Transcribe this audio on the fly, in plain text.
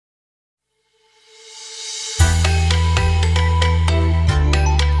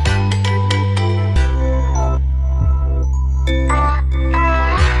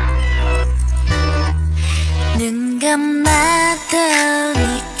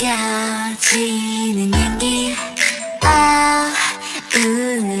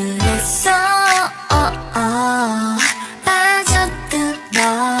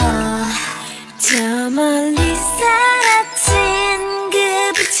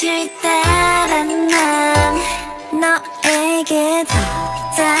빛을 따라 난 너에게 더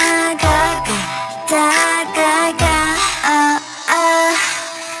다가가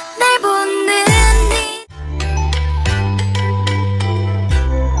날 보는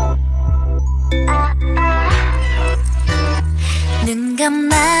눈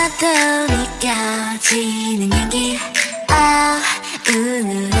감아도 느껴지는 향기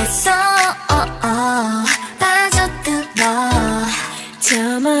은은에서 빠져들어 저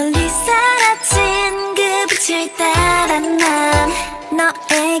멀리 사라진 그 빛을 따라 난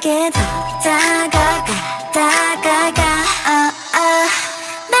너에게 더 다가가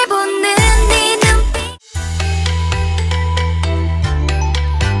날 보는 네 눈빛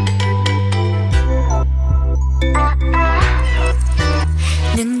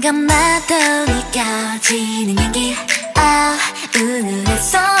눈 감아도 느껴지는 향기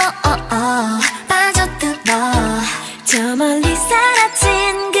은은에서 빠져들어 저 멀리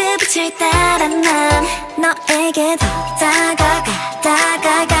사라진 그 빛을 따라 난 너에게 더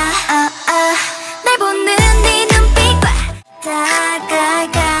다가가 날 보는 네 눈빛과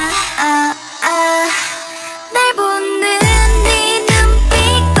다가가 날 보는 네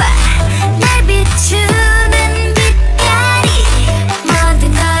눈빛과 날 비추는 비ткари 모든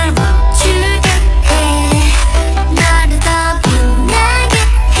걸 멈추게 해 너를 더 빛나게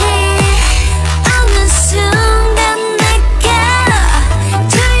해 어느 순간 내게로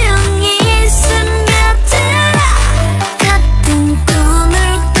조용히 스며들어 같은 꿈을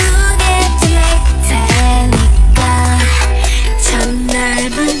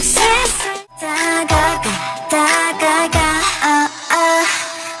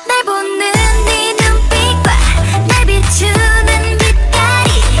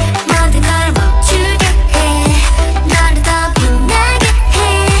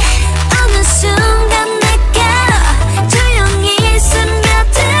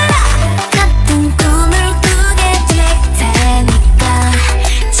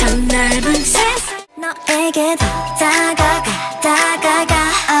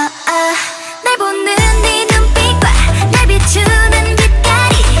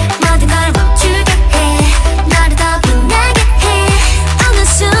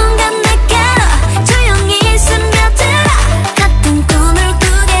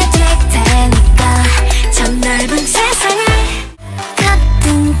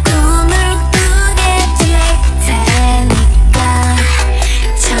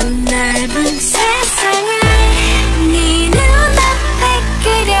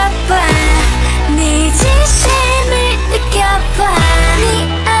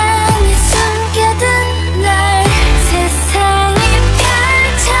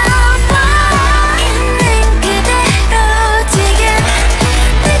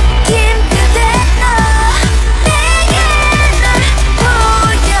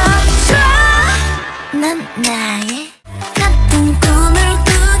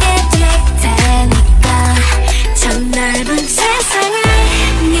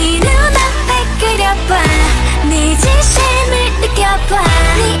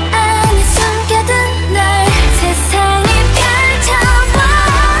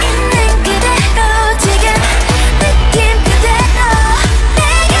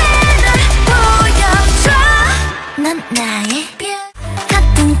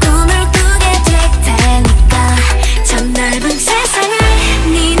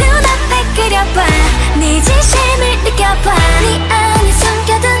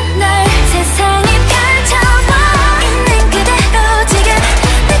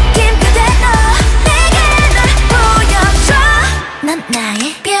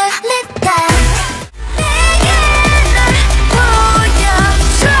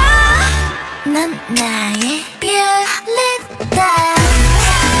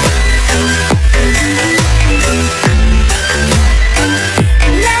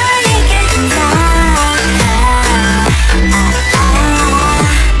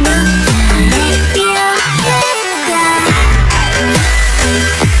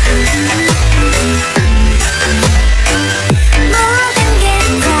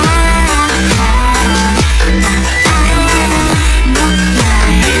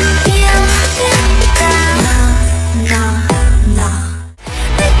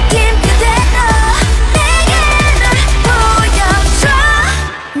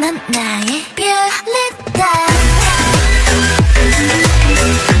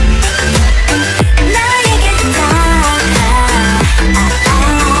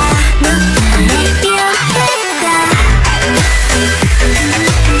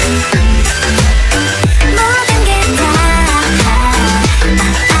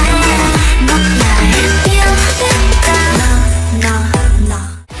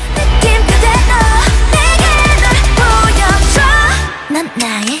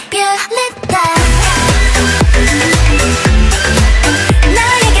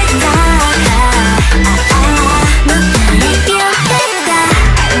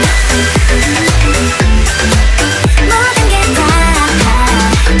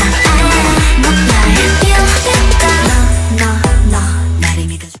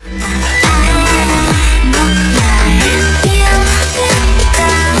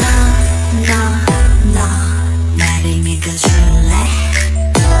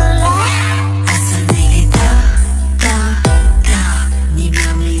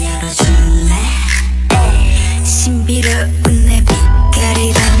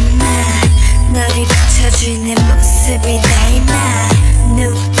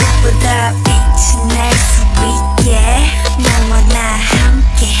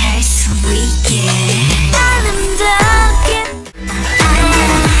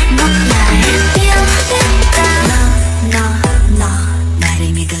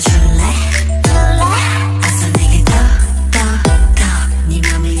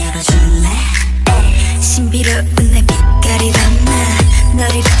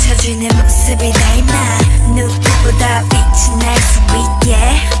비춰진 내 모습이 닮아 누구보다 빛이 날 수 있게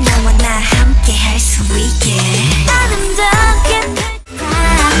너와 나 함께 할 수 있게 아름답게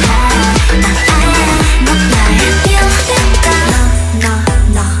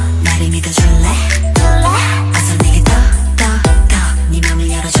너 나를 믿어줄래? 어서 내게 더 네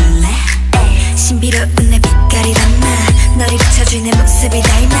맘을 열어줄래? 신비로운 내 빛깔이 담아 너를 비춰준 내 모습이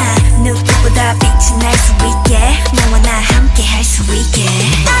닮아 누구보다 빛이 날 수 있게 너와 나 함께 할 수 있게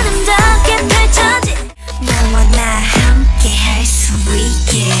아름답게 펼쳐진 너와 나 함께 할 수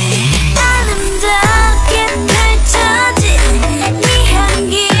있게 아름답게 펼쳐진 네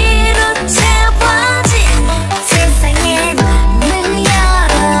향기로 채워진 세상의 문을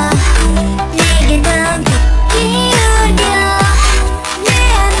열어 내게 더 깊이 울려 내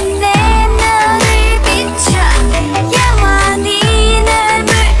안에 너를 비춰 영원히 널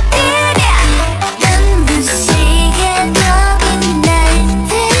물들여 눈부시게 더 빛날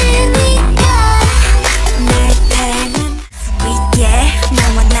테니까 날 닮은 수 있게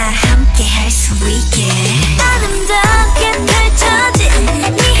너와 나 함께 할 수 있게 아름답게 펼쳐진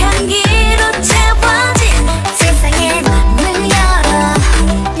네 향기로 채워진 세상의 문을 열어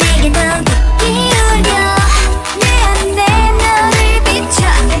내게 더 깊이 울려 내 안에 너를 비춰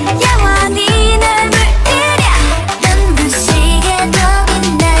영원히 널 물들여 눈부시게 더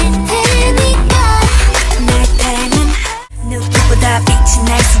빛날 테니까 날 닮은 누구보다 빛이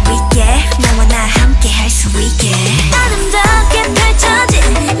날 수 있게 너와 나 함께 할 수 있게 아름답게 펼쳐진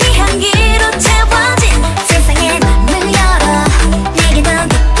네 향기로 채워진 세상의 문을 열어 내게 더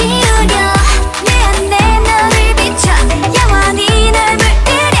깊이 울려 내 안에 너를 비춰 영원히 널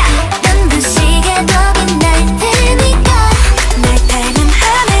물들여 눈부시게 더 빛날 테니까 날 닮은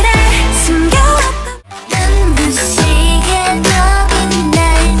하늘에 숨겨왔던 눈부시게 더 빛날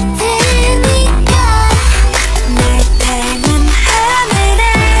테니까 날 닮은 하늘에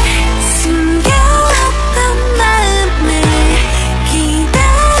숨겨왔던 마음을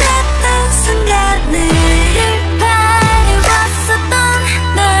기다렸던 순간을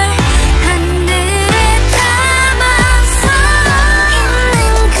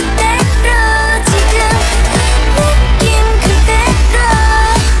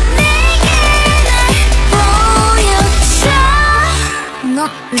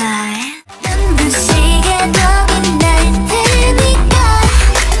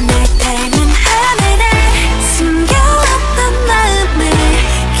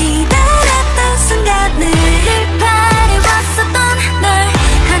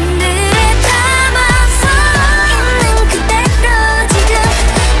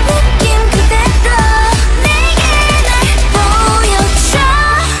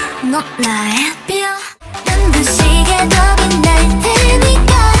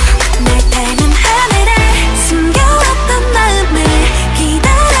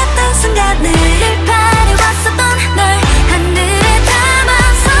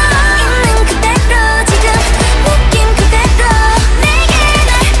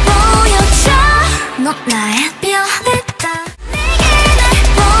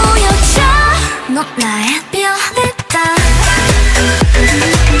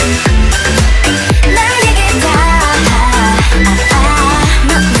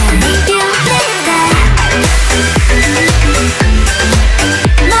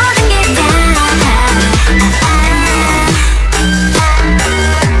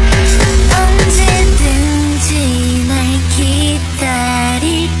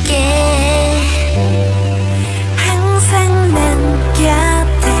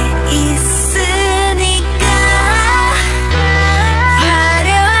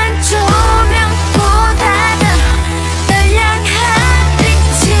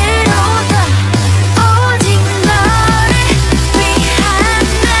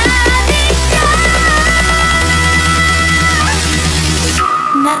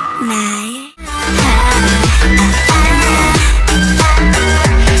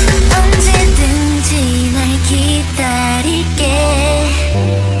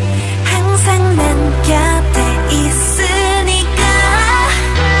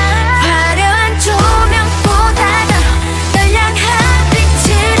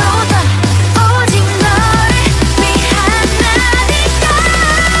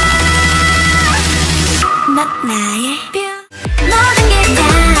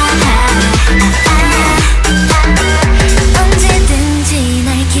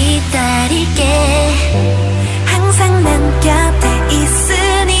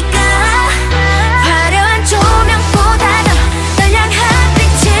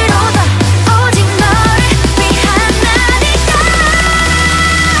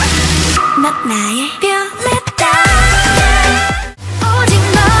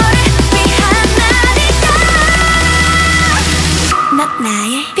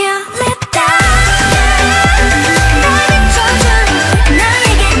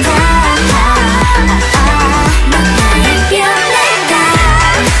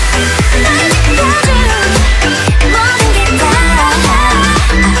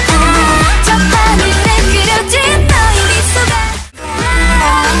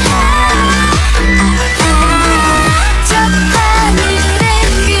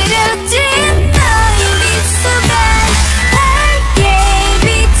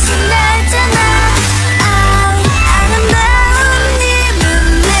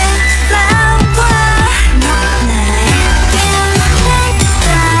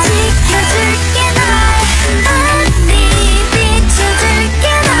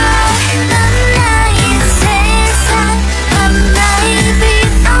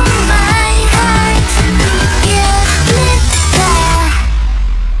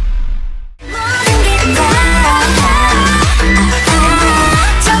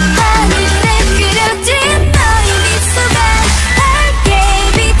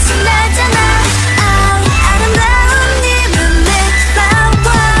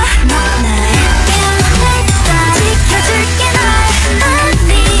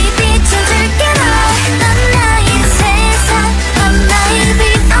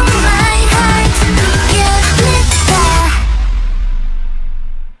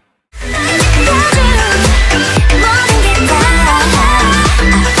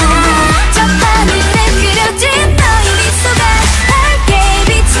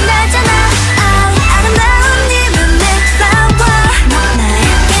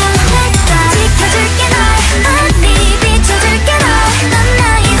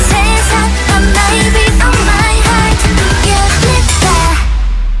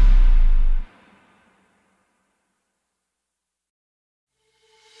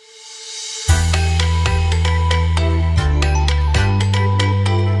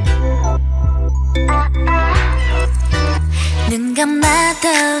또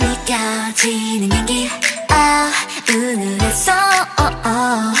느껴지는 향기 은은해서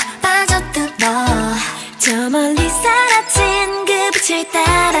빠져들어 저 멀리 사라진 그 빛을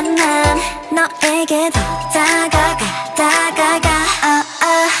따라 난 너에게 더 다가가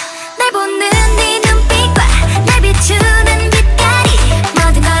날 보는 네 눈빛과 날 비추는 빛깔이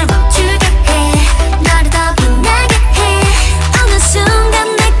모든 걸 멈추게 해 너를 더 빛나게 해 어느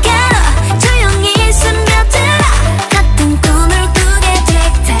순간 내게로 조용히 스며들어 같은 꿈을 꾸게 될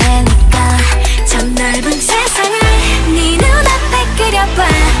테니까 저 넓은 세상을 네 눈앞에 그려봐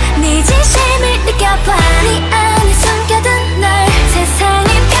네 진심을 느껴봐 네 안에 숨겨둔 널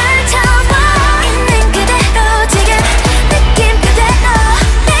세상에 펼쳐봐 있는 그대로 지금 느낌 그대로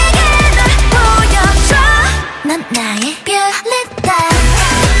내게 널 보여줘 넌 나의 Violeta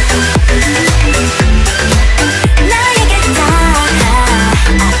너에게 다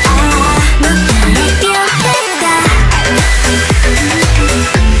넌 나의 Violeta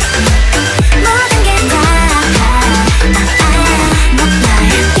모든 게 다 넌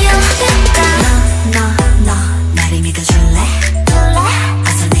나의 Violeta 너 나를 믿어줄래?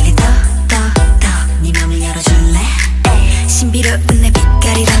 어서 내게 더 네 맘을 열어줄래? 신비로운 내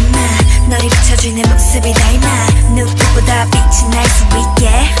빛깔이란 나 너를 비춰줄 내 모습이 닮아 누구보다 빛이 날 수 있게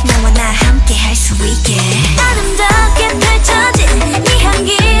너와 나 함께 할 수 있게 아름답게 펼쳐진 네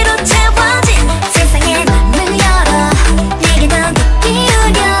향기로 채워진 세상의 문을 열어 내게 더 깊이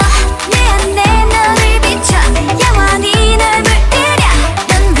기울여 내 안에 너를 비춰 영원히 널 물들여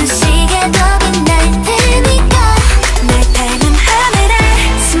눈부시게 더 빛날 테니까 날 닮은 하늘에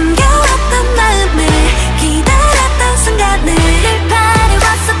숨겨왔던 마음을 기다렸던 순간을 늘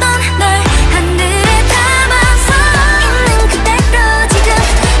바래왔었던 널 하늘에 담아서 있는 그대로 지금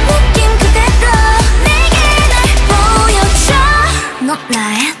느낌 그대로 내게 날 보여줘 넌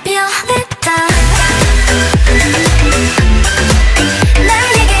나의 Violeta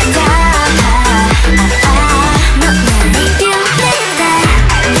나에게 다 넌 나의 Violeta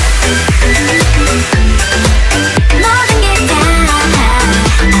모든 게 다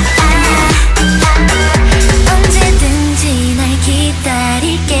언제든지 날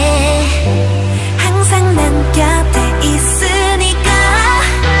기다릴게 항상 난 곁에 있으니까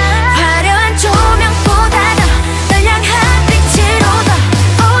화려한 조명보다도 널 향한 빛으로 더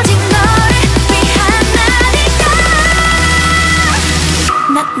오직 너를 위한 나니까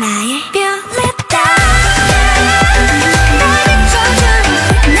넌 나의 Violeta 날 비춰준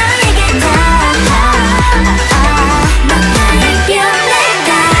너에게 다 넌 나의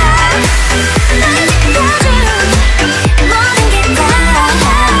Violeta 날 지켜준 모든 게 다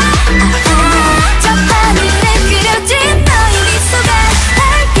저 하늘에 그려진 너의 미소가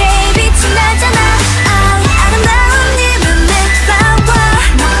밝게 빛이 나잖아 아름다운 네 눈에 싸워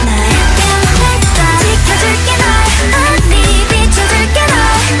넌 나의 Violeta 지켜줄게 널 네 비춰줄게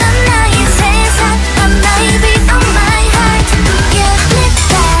넌 나의 세상 넌 나의 beat on my heart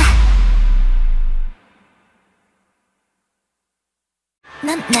Violeta 넌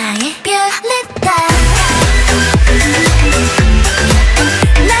나의 Violeta